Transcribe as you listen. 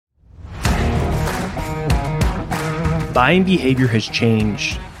Buying behavior has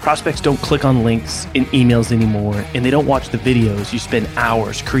changed. Prospects don't click on links in emails anymore, and they don't watch the videos you spend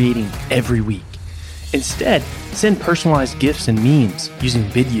hours creating every week. Instead, send personalized gifts and memes using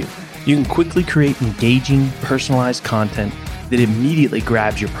Vidyou. You can quickly create engaging, personalized content that immediately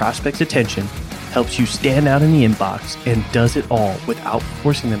grabs your prospect's attention, helps you stand out in the inbox, and does it all without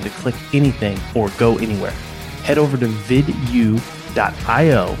forcing them to click anything or go anywhere. Head over to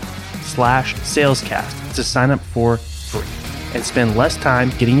vidyou.io/salescast to sign up for free and spend less time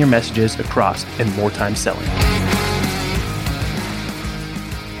getting your messages across and more time selling.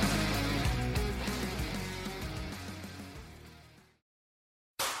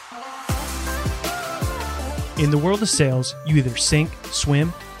 In the world of sales, you either sink,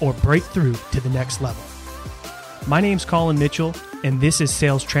 swim, or break through to the next level. My name's Colin Mitchell, and this is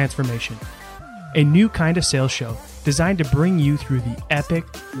Sales Transformation, a new kind of sales show designed to bring you through the epic,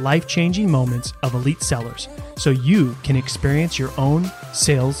 life-changing moments of elite sellers so you can experience your own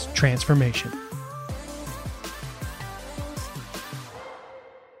sales transformation.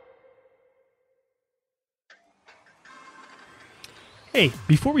 Hey,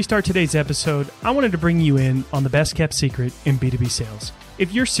 before we start today's episode, I wanted to bring you in on the best kept secret in B2B sales.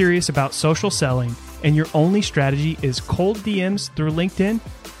 If you're serious about social selling and your only strategy is cold DMs through LinkedIn,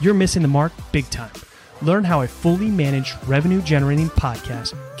 you're missing the mark big time. Learn how a fully managed revenue-generating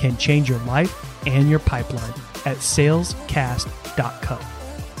podcast can change your life and your pipeline at salescast.co.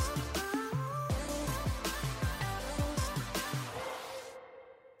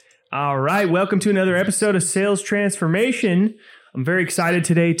 All right, welcome to another episode of Sales Transformation. I'm very excited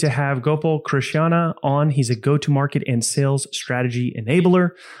today to have Gopal Krishna on. He's a go-to-market and sales strategy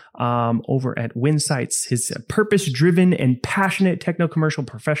enabler over at Winsights. He's a purpose-driven and passionate techno-commercial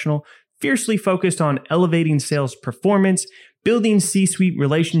professional, fiercely focused on elevating sales performance, building C-suite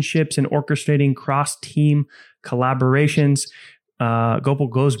relationships, and orchestrating cross-team collaborations. Gopal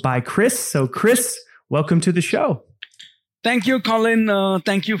goes by Chris. So Chris, welcome to the show. Thank you, Colin.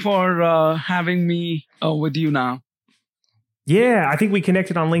 Thank you for having me with you now. Yeah, I think we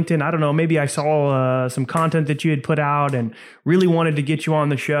connected on LinkedIn. I don't know, maybe I saw some content that you had put out and really wanted to get you on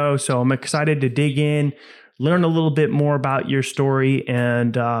the show. So I'm excited to dig in, learn a little bit more about your story.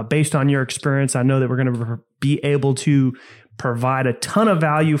 And based on your experience, I know that we're going to be able to provide a ton of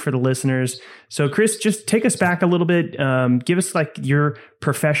value for the listeners. So Chris, just take us back a little bit. Give us like your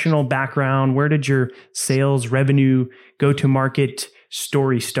professional background. Where did your sales revenue go-to-market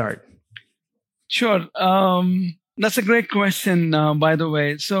story start? Sure. That's a great question, by the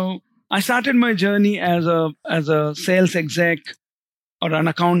way. So I started my journey as a sales exec or an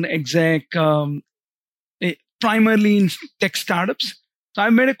account exec, primarily in tech startups. So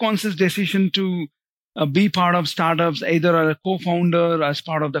I made a conscious decision to be part of startups, either as a co-founder, as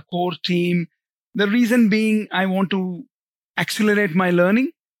part of the core team. The reason being, I want to accelerate my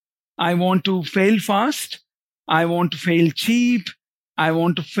learning. I want to fail fast. I want to fail cheap. I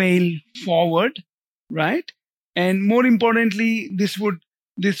want to fail forward, right? And more importantly, this would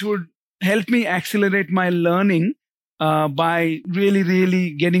help me accelerate my learning by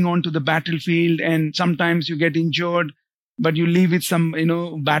really getting onto the battlefield. And sometimes you get injured, but you leave with some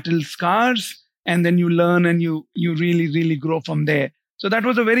battle scars, and then you learn and you really grow from there. So that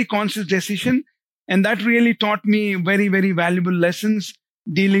was a very conscious decision, and that really taught me very valuable lessons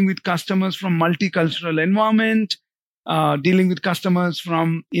dealing with customers from multicultural environment, dealing with customers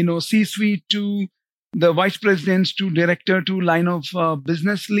from C-suite to the vice presidents to director to line of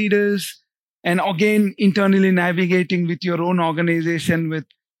business leaders, and again, internally navigating with your own organization with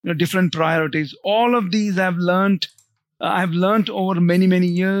different priorities. All of these I've learned over many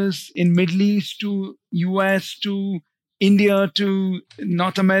years, in Middle East to US to India to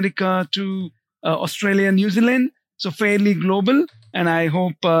North America to Australia, New Zealand. So fairly global. And I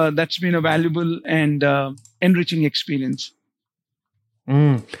hope that's been a valuable and enriching experience.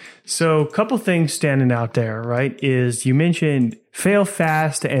 So a couple things standing out there, right, is you mentioned fail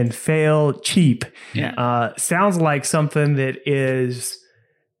fast and fail cheap. Yeah. Sounds like something that is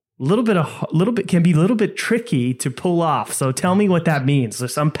can be a little bit tricky to pull off. So tell me what that means.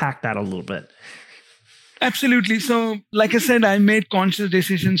 Let's unpack that a little bit. Absolutely. So like I said, I made conscious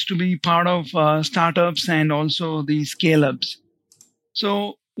decisions to be part of startups and also the scale-ups.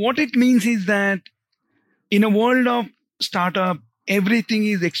 So what it means is that in a world of startup, everything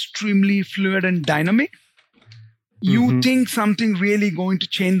is extremely fluid and dynamic. You think something really going to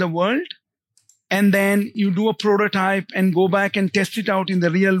change the world, and then you do a prototype and go back and test it out in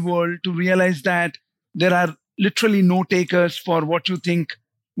the real world to realize that there are literally no takers for what you think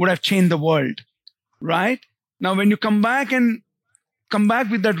would have changed the world, right? Now, when you come back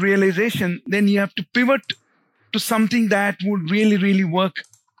with that realization, then you have to pivot to something that would really, really work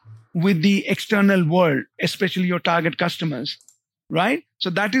with the external world, especially your target customers, right? So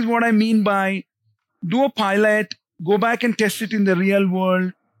that is what I mean by do a pilot, go back and test it in the real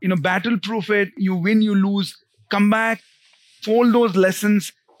world, battle proof it, you win, you lose, come back, fold those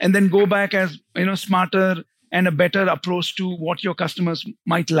lessons, and then go back as, smarter and a better approach to what your customers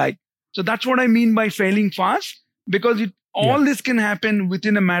might like. So that's what I mean by failing fast, because all this can happen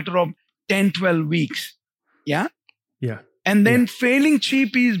within a matter of 10, 12 weeks. Yeah. Yeah. And then failing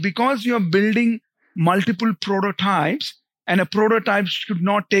cheap is because you're building multiple prototypes, and a prototype should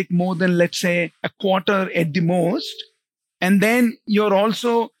not take more than, let's say, a quarter at the most. And then you're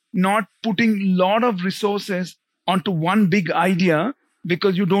also not putting a lot of resources onto one big idea,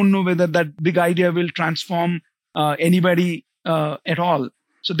 because you don't know whether that big idea will transform anybody at all.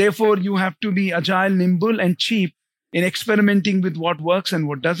 So therefore, you have to be agile, nimble, and cheap in experimenting with what works and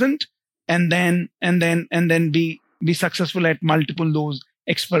what doesn't, and then be successful at multiple those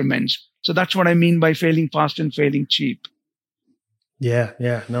experiments. So that's what I mean by failing fast and failing cheap. Yeah.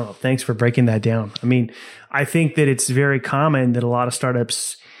 No, thanks for breaking that down. I mean, I think that it's very common that a lot of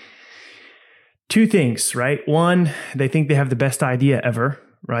startups, two things, right? One, they think they have the best idea ever,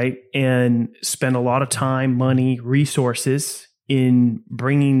 right? And spend a lot of time, money, resources in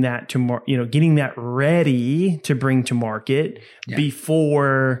bringing that to getting that ready to bring to market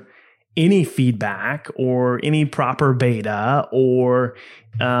before any feedback or any proper beta or,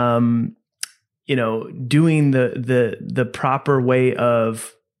 doing the proper way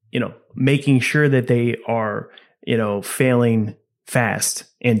of, making sure that they are, failing fast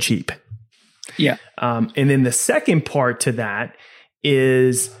and cheap. Yeah. And then the second part to that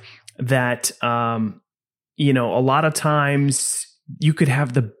is that, a lot of times you could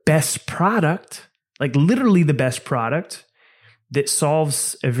have the best product, like literally the best product that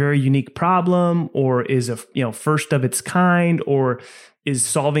solves a very unique problem or is first of its kind or is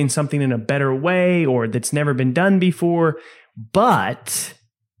solving something in a better way or that's never been done before. But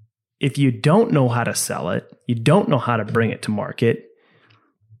if you don't know how to sell it, you don't know how to bring it to market,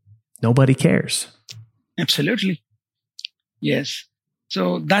 nobody cares. Absolutely. Yes.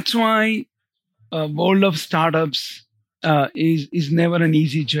 So that's why world of startups is never an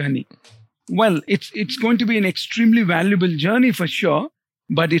easy journey. Well, it's going to be an extremely valuable journey for sure,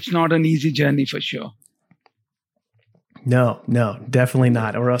 but it's not an easy journey for sure. No, definitely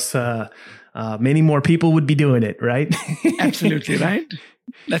not. Or else many more people would be doing it, right? Absolutely right.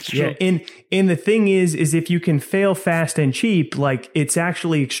 That's true. Yeah. And the thing is if you can fail fast and cheap, like it's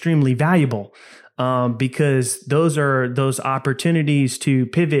actually extremely valuable. Because those are those opportunities to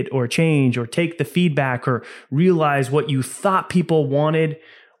pivot or change or take the feedback or realize what you thought people wanted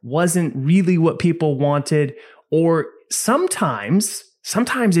wasn't really what people wanted. Or sometimes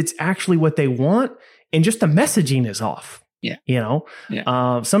it's actually what they want and just the messaging is off. Yeah.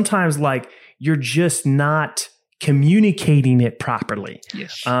 Sometimes like you're just not communicating it properly.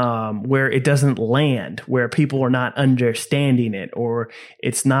 Yes. Where it doesn't land, where people are not understanding it, or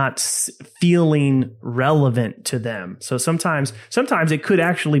it's not feeling relevant to them. So sometimes it could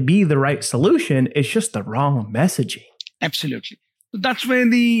actually be the right solution. It's just the wrong messaging. Absolutely. That's where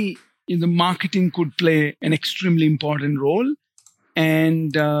the marketing could play an extremely important role.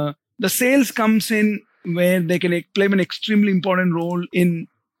 And the sales comes in where they can play an extremely important role in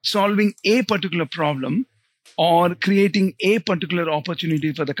solving a particular problem or creating a particular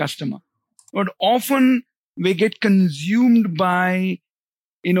opportunity for the customer. But often we get consumed by,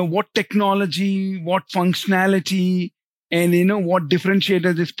 what technology, what functionality, and, what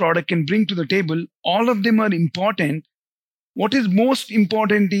differentiator this product can bring to the table. All of them are important. What is most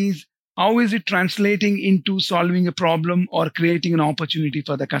important is how is it translating into solving a problem or creating an opportunity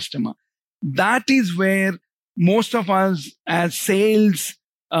for the customer. That is where most of us as sales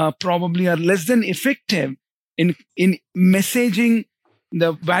probably are less than effective in messaging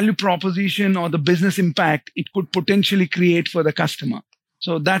the value proposition or the business impact it could potentially create for the customer.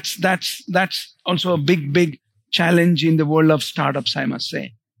 So that's also a big challenge in the world of startups, I must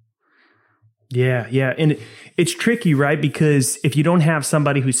say. Yeah. And it's tricky, right? Because if you don't have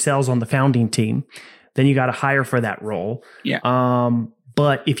somebody who sells on the founding team, then you got to hire for that role. Yeah.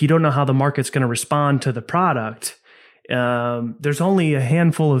 But if you don't know how the market's going to respond to the product, there's only a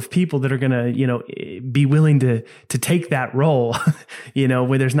handful of people that are going to, be willing to take that role,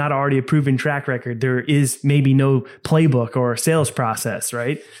 where there's not already a proven track record. There is maybe no playbook or sales process,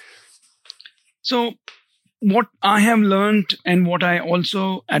 right? So what I have learned and what I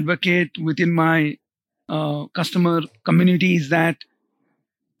also advocate within my customer community is that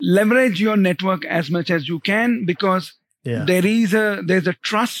leverage your network as much as you can, because there's a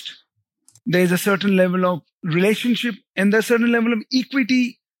trust there's a certain level of relationship and there's a certain level of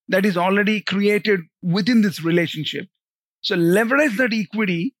equity that is already created within this relationship. So leverage that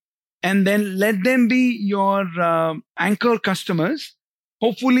equity and then let them be your anchor customers.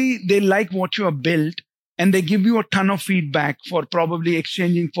 Hopefully they like what you have built and they give you a ton of feedback for probably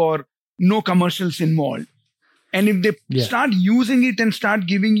exchanging for no commercials involved. And if they start using it and start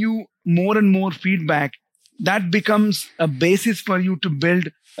giving you more and more feedback, that becomes a basis for you to build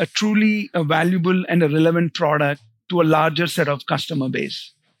a truly valuable and a relevant product to a larger set of customer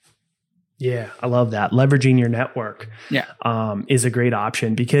base. Yeah, I love that. Leveraging your network is a great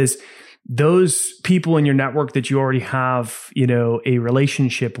option, because those people in your network that you already have, a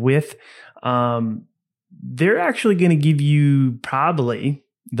relationship with, they're actually going to give you probably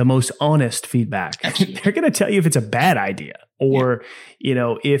the most honest feedback. They're going to tell you if it's a bad idea, or,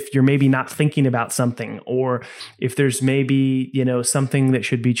 if you're maybe not thinking about something, or if there's maybe, something that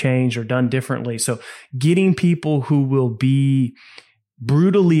should be changed or done differently. So getting people who will be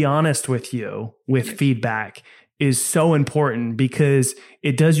brutally honest with you with feedback is so important, because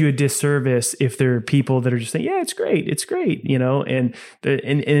it does you a disservice if there are people that are just saying, yeah, it's great, and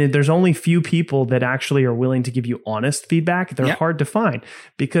there's only few people that actually are willing to give you honest feedback. They're hard to find,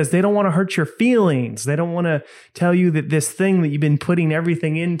 because they don't want to hurt your feelings. They don't want to tell you that this thing that you've been putting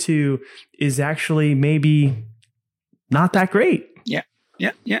everything into is actually maybe not that great. Yeah.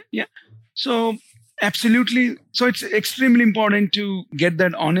 So absolutely. So it's extremely important to get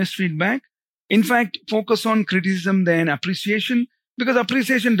that honest feedback. In fact, focus on criticism than appreciation, because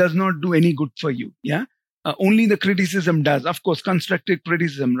appreciation does not do any good for you. Yeah. Only the criticism does. Of course, constructive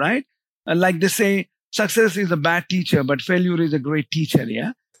criticism, right? Like they say, success is a bad teacher, but failure is a great teacher.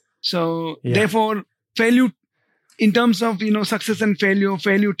 Yeah. So therefore, failure in terms of, success and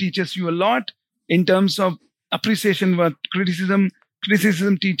failure teaches you a lot. In terms of appreciation, but criticism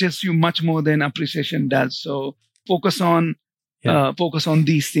teaches you much more than appreciation does. So focus on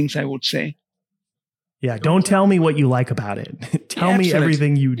these things, I would say. Yeah, don't tell me what you like about it. Tell me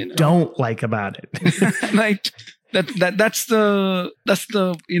everything you don't like about it. Right. That's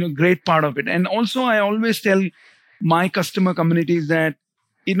the great part of it. And also, I always tell my customer communities that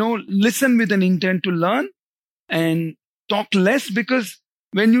listen with an intent to learn and talk less, because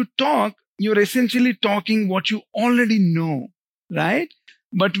when you talk, you're essentially talking what you already know, right?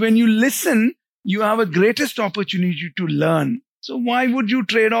 But when you listen, you have a greatest opportunity to learn. So why would you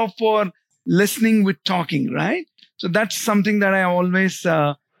trade off for listening with talking, right? So that's something that I always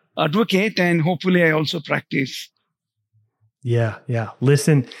advocate, and hopefully I also practice. Yeah.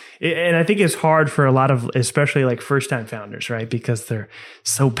 Listen, and I think it's hard for a lot of, especially like first-time founders, right? Because they're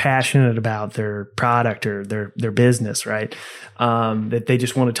so passionate about their product or their business, right? That they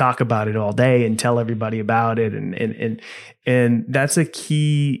just want to talk about it all day and tell everybody about it, and that's a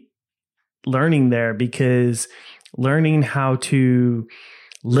key learning there, because learning how to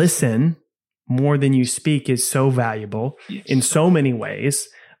listen more than you speak is so valuable in so many ways.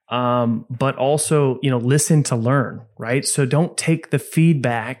 But also, listen to learn, right? So don't take the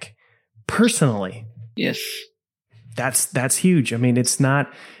feedback personally. Yes. That's huge. I mean, it's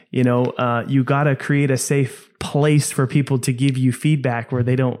not, you got to create a safe place for people to give you feedback where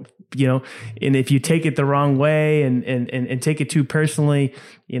they don't, and if you take it the wrong way and take it too personally,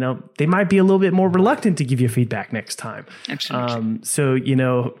 they might be a little bit more reluctant to give you feedback next time. Absolutely.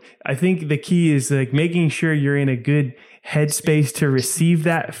 So, I think the key is like making sure you're in a good headspace to receive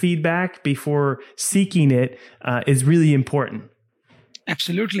that feedback before seeking it is really important.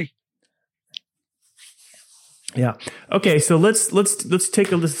 Absolutely. Yeah. Okay. So let's take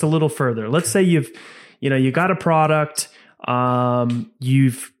this a little further. Let's say you got a product,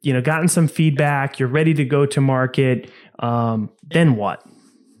 you've gotten some feedback, you're ready to go to market. Then what?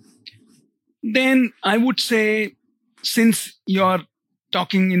 Then I would say, since you're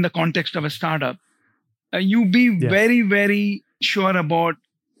talking in the context of a startup, you be very, very sure about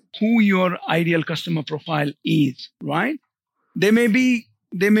who your ideal customer profile is, right? There may be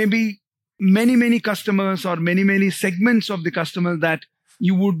many, many customers or many, many segments of the customers that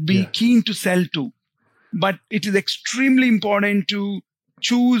you would be keen to sell to. But it is extremely important to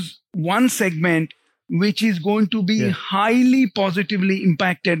choose one segment which is going to be highly positively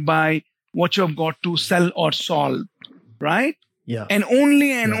impacted by what you've got to sell or solve, right? Yeah. And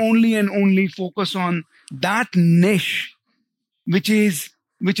only focus on that niche, which is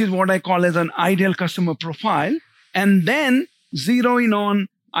what I call as an ideal customer profile, and then zero in on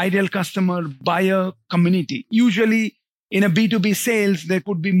ideal customer buyer community. Usually in a B2B sales, there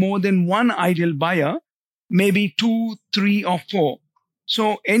could be more than one ideal buyer, maybe 2, 3, or 4.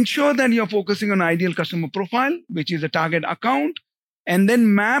 So ensure that you're focusing on ideal customer profile, which is a target account, and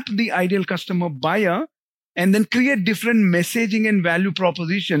then map the ideal customer buyer, and then create different messaging and value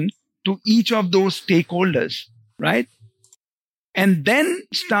proposition to each of those stakeholders, right? And then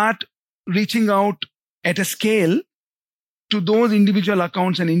start reaching out at a scale to those individual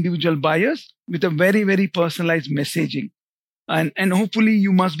accounts and individual buyers with a very, very personalized messaging. And hopefully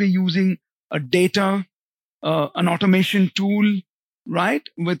you must be using a data, an automation tool, right?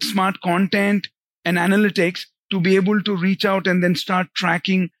 With smart content and analytics to be able to reach out and then start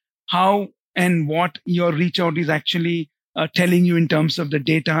tracking how and what your reach out is actually telling you in terms of the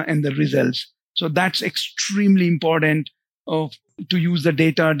data and the results. So that's extremely important to use the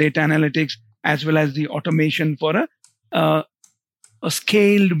data analytics, as well as the automation for a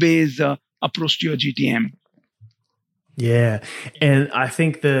scaled based approach to your GTM. Yeah. And I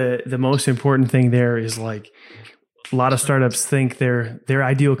think the most important thing there is, like, a lot of startups think their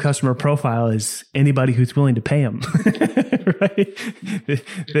ideal customer profile is anybody who's willing to pay them, right?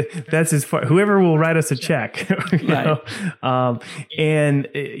 That's as far, whoever will write us a check, you know?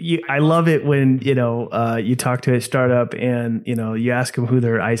 I love it when, you talk to a startup and, you ask them who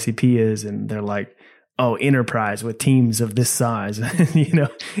their ICP is, and they're like, oh, enterprise with teams of this size.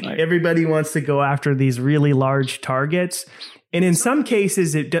 Everybody wants to go after these really large targets. And in some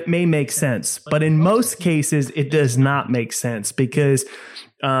cases, it may make sense, but in most cases, it does not make sense, because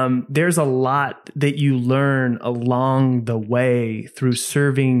there's a lot that you learn along the way through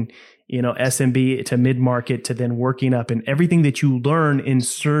serving, SMB to mid-market to then working up, and everything that you learn in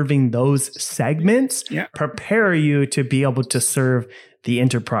serving those segments prepare you to be able to serve the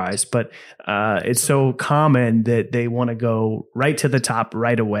enterprise. But it's so common that they want to go right to the top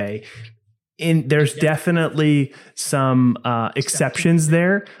right away. There's definitely some exceptions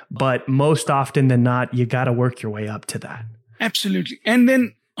there, but most often than not, you got to work your way up to that. Absolutely. And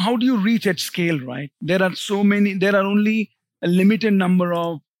then how do you reach at scale, right? There are only a limited number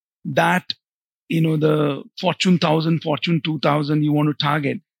of that, the Fortune 1000, Fortune 2000 you want to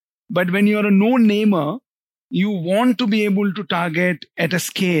target. But when you're a no-namer, you want to be able to target at a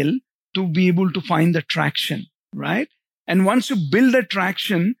scale to be able to find the traction, right? And once you build the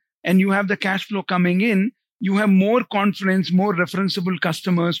traction, and you have the cash flow coming in, you have more confidence, more referenceable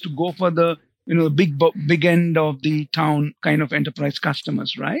customers to go for the big end of the town kind of enterprise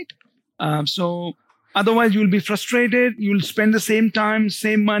customers, right? So otherwise you'll be frustrated. You'll spend the same time,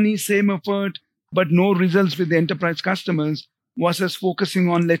 same money, same effort, but no results with the enterprise customers, versus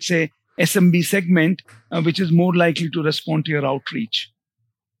focusing on, let's say, SMB segment, which is more likely to respond to your outreach.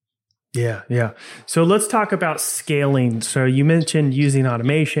 Yeah. So let's talk about scaling. So you mentioned using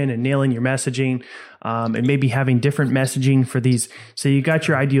automation and nailing your messaging, and maybe having different messaging for these. So you got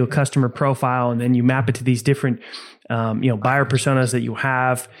your ideal customer profile, and then you map it to these different, buyer personas that you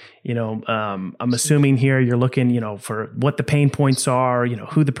have. I'm assuming here you're looking, for what the pain points are,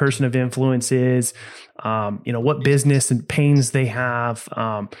 who the person of influence is, what business and pains they have,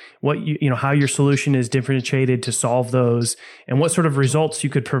 how your solution is differentiated to solve those, and what sort of results you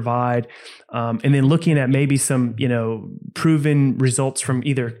could provide. And then looking at maybe some, proven results from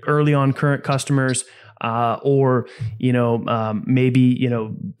either early on current customers, or maybe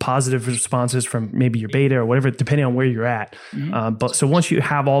positive responses from maybe your beta or whatever, depending on where you're at. Mm-hmm. But so once you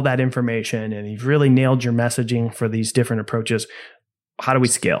have all that information and you've really nailed your messaging for these different approaches, how do we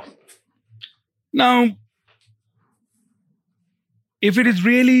scale? Now, if it is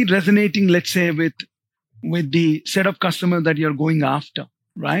really resonating, let's say with the set of customers that you're going after,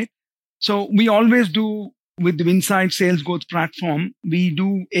 right? So we always do with the Inside Sales Growth Platform, we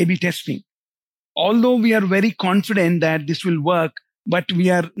do A/B testing. Although we are very confident that this will work, but we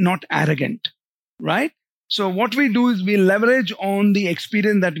are not arrogant, right? So what we do is we leverage on the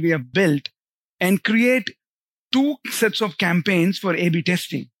experience that we have built and create 2 sets of campaigns for A/B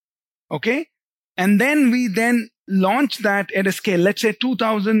testing, okay? And then we launch that at a scale, let's say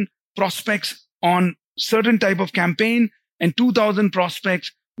 2,000 prospects on certain type of campaign and 2,000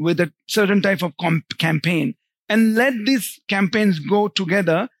 prospects with a certain type of campaign. And let these campaigns go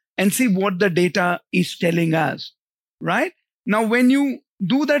together and see what the data is telling us, right? Now, when you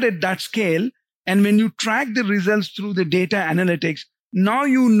do that at that scale, and when you track the results through the data analytics, now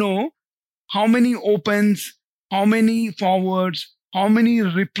you know how many opens, how many forwards, how many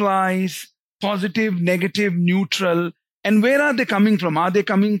replies, positive, negative, neutral, and where are they coming from? Are they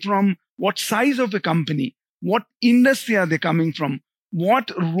coming from what size of a company? What industry are they coming from?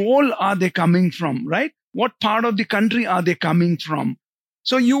 What role are they coming from, right? What part of the country are they coming from?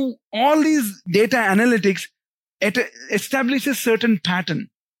 So all these data analytics establish a certain pattern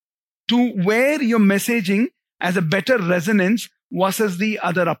to where your messaging has a better resonance versus the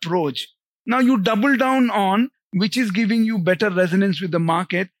other approach. Now you double down on which is giving you better resonance with the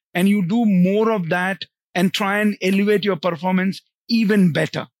market, and you do more of that and try and elevate your performance even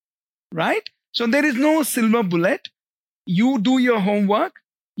better, right? So there is no silver bullet. You do your homework,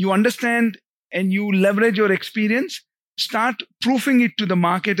 you understand, and you leverage your experience, start proofing it to the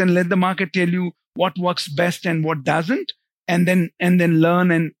market and let the market tell you what works best and what doesn't, and then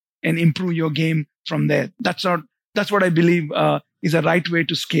learn and improve your game from there. That's what I believe is a right way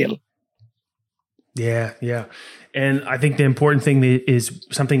to scale. Yeah, yeah. And I think the important thing is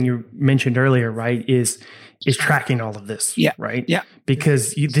something you mentioned earlier, right? Is tracking all of this, right? Yeah.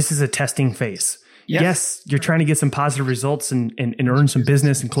 Because this is a testing phase. Yes, you're trying to get some positive results and earn some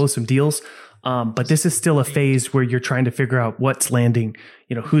business and close some deals. But this is still a phase where you're trying to figure out what's landing,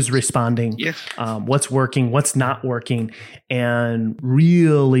 who's responding, what's working, what's not working, and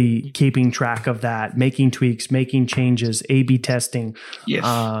really keeping track of that, making tweaks, making changes, A/B testing.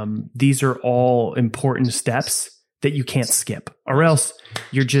 These are all important steps that you can't skip, or else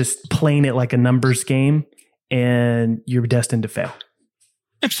you're just playing it like a numbers game and you're destined to fail.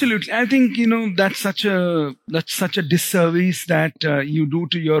 Absolutely. I think, that's such a disservice that you do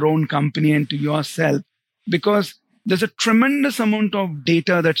to your own company and to yourself, because there's a tremendous amount of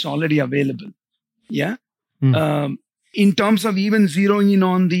data that's already available. Yeah. In terms of even zeroing in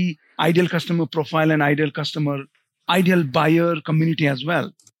on the ideal customer profile and ideal buyer community as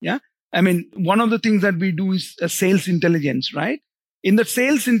well. Yeah. I mean, one of the things that we do is sales intelligence, right? In the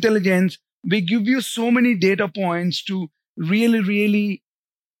sales intelligence, we give you so many data points to really, really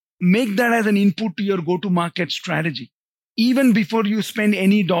make that as an input to your go-to-market strategy. Even before you spend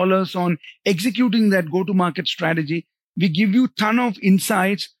any dollars on executing that go-to-market strategy, we give you a ton of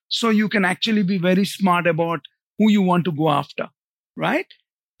insights so you can actually be very smart about who you want to go after, right?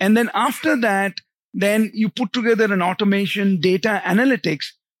 And then after that, then you put together an automation data analytics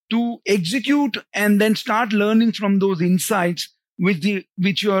to execute and then start learning from those insights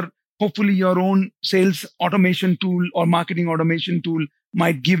which hopefully your own sales automation tool or marketing automation tool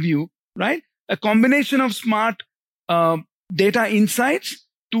might give you, right? A combination of smart data insights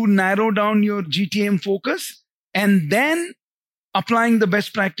to narrow down your GTM focus, and then applying the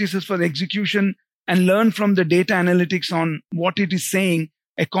best practices for execution and learn from the data analytics on what it is saying.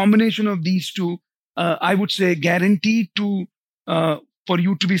 A combination of these two, I would say, guaranteed to for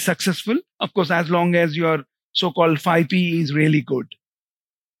you to be successful. Of course, as long as your so-called 5P is really good.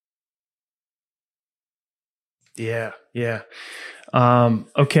 Yeah.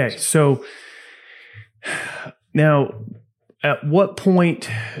 Okay. So now, at what point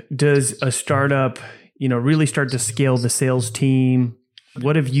does a startup, really start to scale the sales team?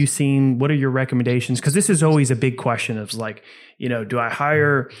 What have you seen? What are your recommendations? Because this is always a big question of like, do I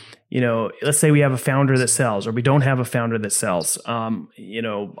hire, let's say we have a founder that sells, or we don't have a founder that sells,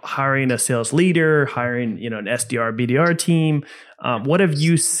 hiring a sales leader, hiring, an SDR, BDR team. What have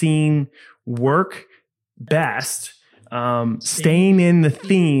you seen work best, staying in the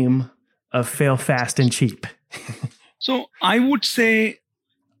theme of fail fast and cheap? So I would say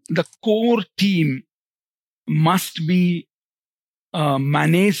the core team must be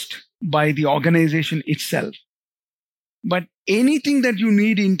managed by the organization itself. But anything that you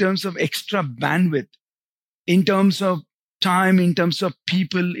need in terms of extra bandwidth, in terms of time, in terms of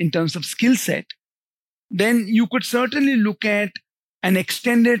people, in terms of skill set, then you could certainly look at an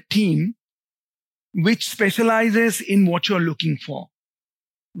extended team which specializes in what you're looking for,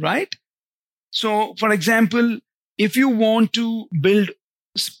 right? So, for example, if you want to build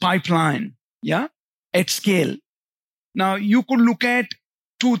pipeline, at scale, now you could look at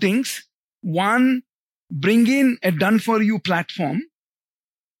two things. One, bring in a done-for-you platform,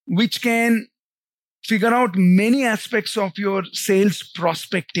 which can figure out many aspects of your sales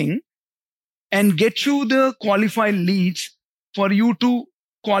prospecting and get you the qualified leads for you to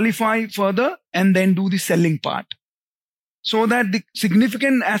qualify further and then do the selling part. So that the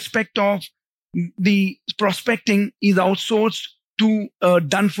significant aspect of the prospecting is outsourced to a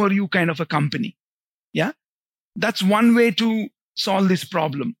done-for-you kind of a company. Yeah, that's one way to solve this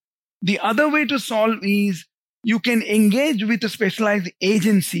problem. The other way to solve is you can engage with a specialized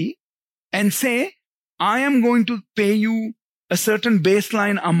agency and say, I am going to pay you a certain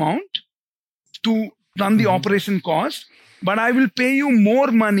baseline amount to run the operation cost, but I will pay you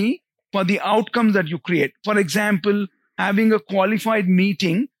more money for the outcomes that you create. For example, having a qualified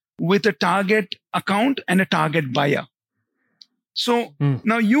meeting with a target account and a target buyer. So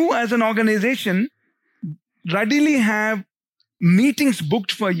now you as an organization readily have meetings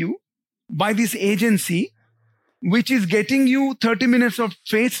booked for you by this agency, which is getting you 30 minutes of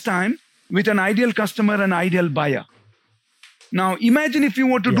face time with an ideal customer and ideal buyer. Now, imagine if you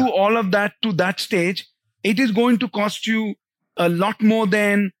were to do all of that to that stage, it is going to cost you a lot more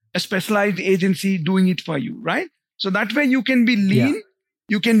than a specialized agency doing it for you, right? So that way you can be lean,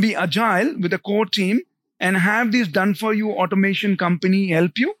 you can be agile with a core team and have this done for you automation company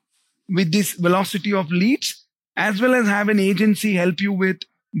help you with this velocity of leads, as well as have an agency help you with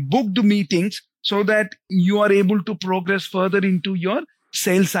booked meetings so that you are able to progress further into your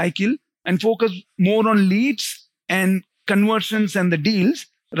sales cycle and focus more on leads and conversions and the deals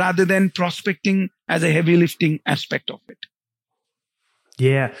rather than prospecting as a heavy lifting aspect of it.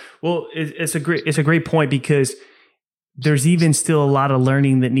 Yeah. Well, it's a great point, because there's even still a lot of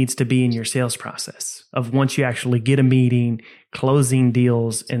learning that needs to be in your sales process of once you actually get a meeting, closing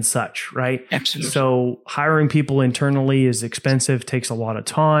deals and such, right? Absolutely. So hiring people internally is expensive, takes a lot of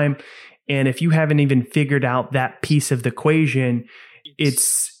time. And if you haven't even figured out that piece of the equation,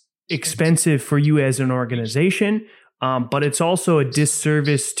 it's expensive for you as an organization. But it's also a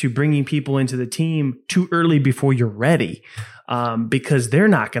disservice to bringing people into the team too early before you're ready, because they're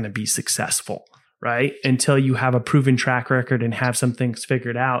not going to be successful, right? Until you have a proven track record and have some things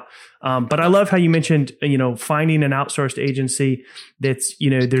figured out. But I love how you mentioned, finding an outsourced agency that's,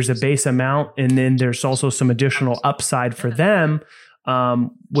 there's a base amount and then there's also some additional upside for them,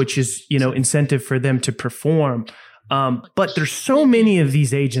 which is, incentive for them to perform. But there's so many of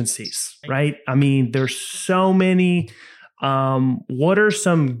these agencies, right? I mean, there's so many. What are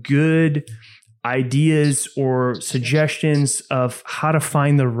some good ideas or suggestions of how to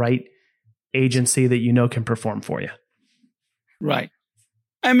find the right agency that can perform for you? Right.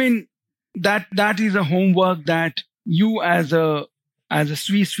 I mean, that is a homework that you as a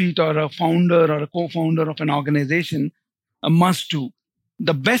C-suite or a founder or a co-founder of an organization must do.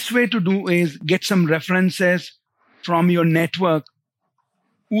 The best way to do is get some references from your network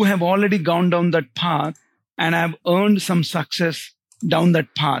who have already gone down that path and have earned some success down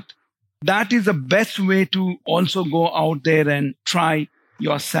that path. That is the best way to also go out there and try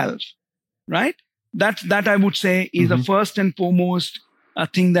yourself, right? That I would say is the first and foremost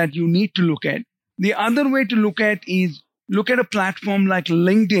thing that you need to look at. The other way to look at is look at a platform like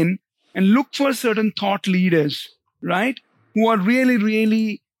LinkedIn and look for certain thought leaders, right? Who are really,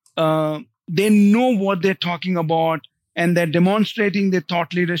 really, they know what they're talking about and they're demonstrating their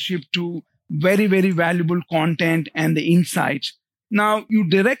thought leadership to very, very valuable content and the insights. Now, you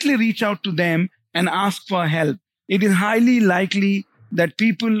directly reach out to them and ask for help. It is highly likely that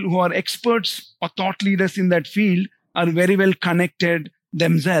people who are experts or thought leaders in that field are very well connected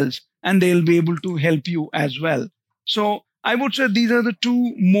themselves and they'll be able to help you as well. So I would say these are the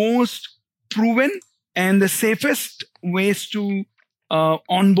two most proven and the safest ways to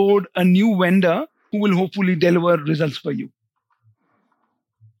onboard a new vendor who will hopefully deliver results for you.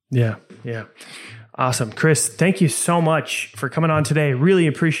 Yeah. Awesome. Chris, thank you so much for coming on today. Really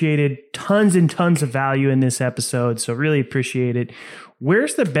appreciated. Tons and tons of value in this episode. So really appreciate it.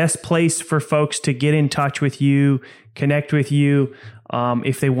 Where's the best place for folks to get in touch with you, connect with you,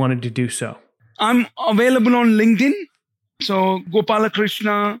 if they wanted to do so? I'm available on LinkedIn. So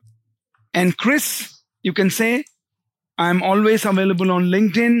Gopalakrishna and Chris, you can say. I'm always available on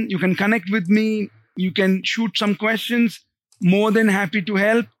LinkedIn. You can connect with me. You can shoot some questions. More than happy to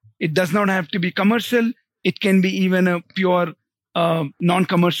help. It does not have to be commercial. It can be even a pure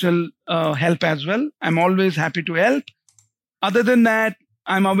non-commercial help as well. I'm always happy to help. Other than that,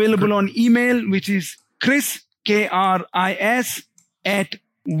 I'm available on email, which is Chris, Kris,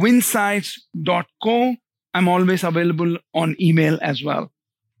 @winsights.co. I'm always available on email as well.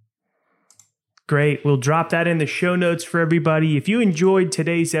 Great. We'll drop that in the show notes for everybody. If you enjoyed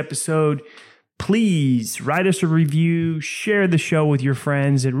today's episode, please write us a review, share the show with your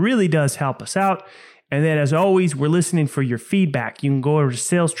friends. It really does help us out. And then as always, we're listening for your feedback. You can go over to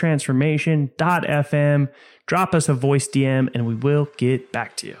salestransformation.fm, drop us a voice DM, and we will get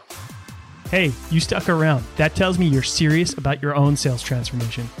back to you. Hey, you stuck around. That tells me you're serious about your own sales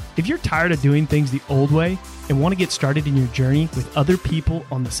transformation. If you're tired of doing things the old way and want to get started in your journey with other people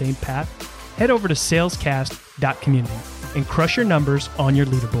on the same path, head over to salescast.community and crush your numbers on your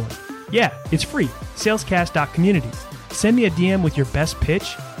leaderboard. Yeah, it's free, salescast.community. Send me a DM with your best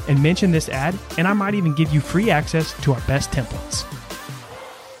pitch and mention this ad, and I might even give you free access to our best templates.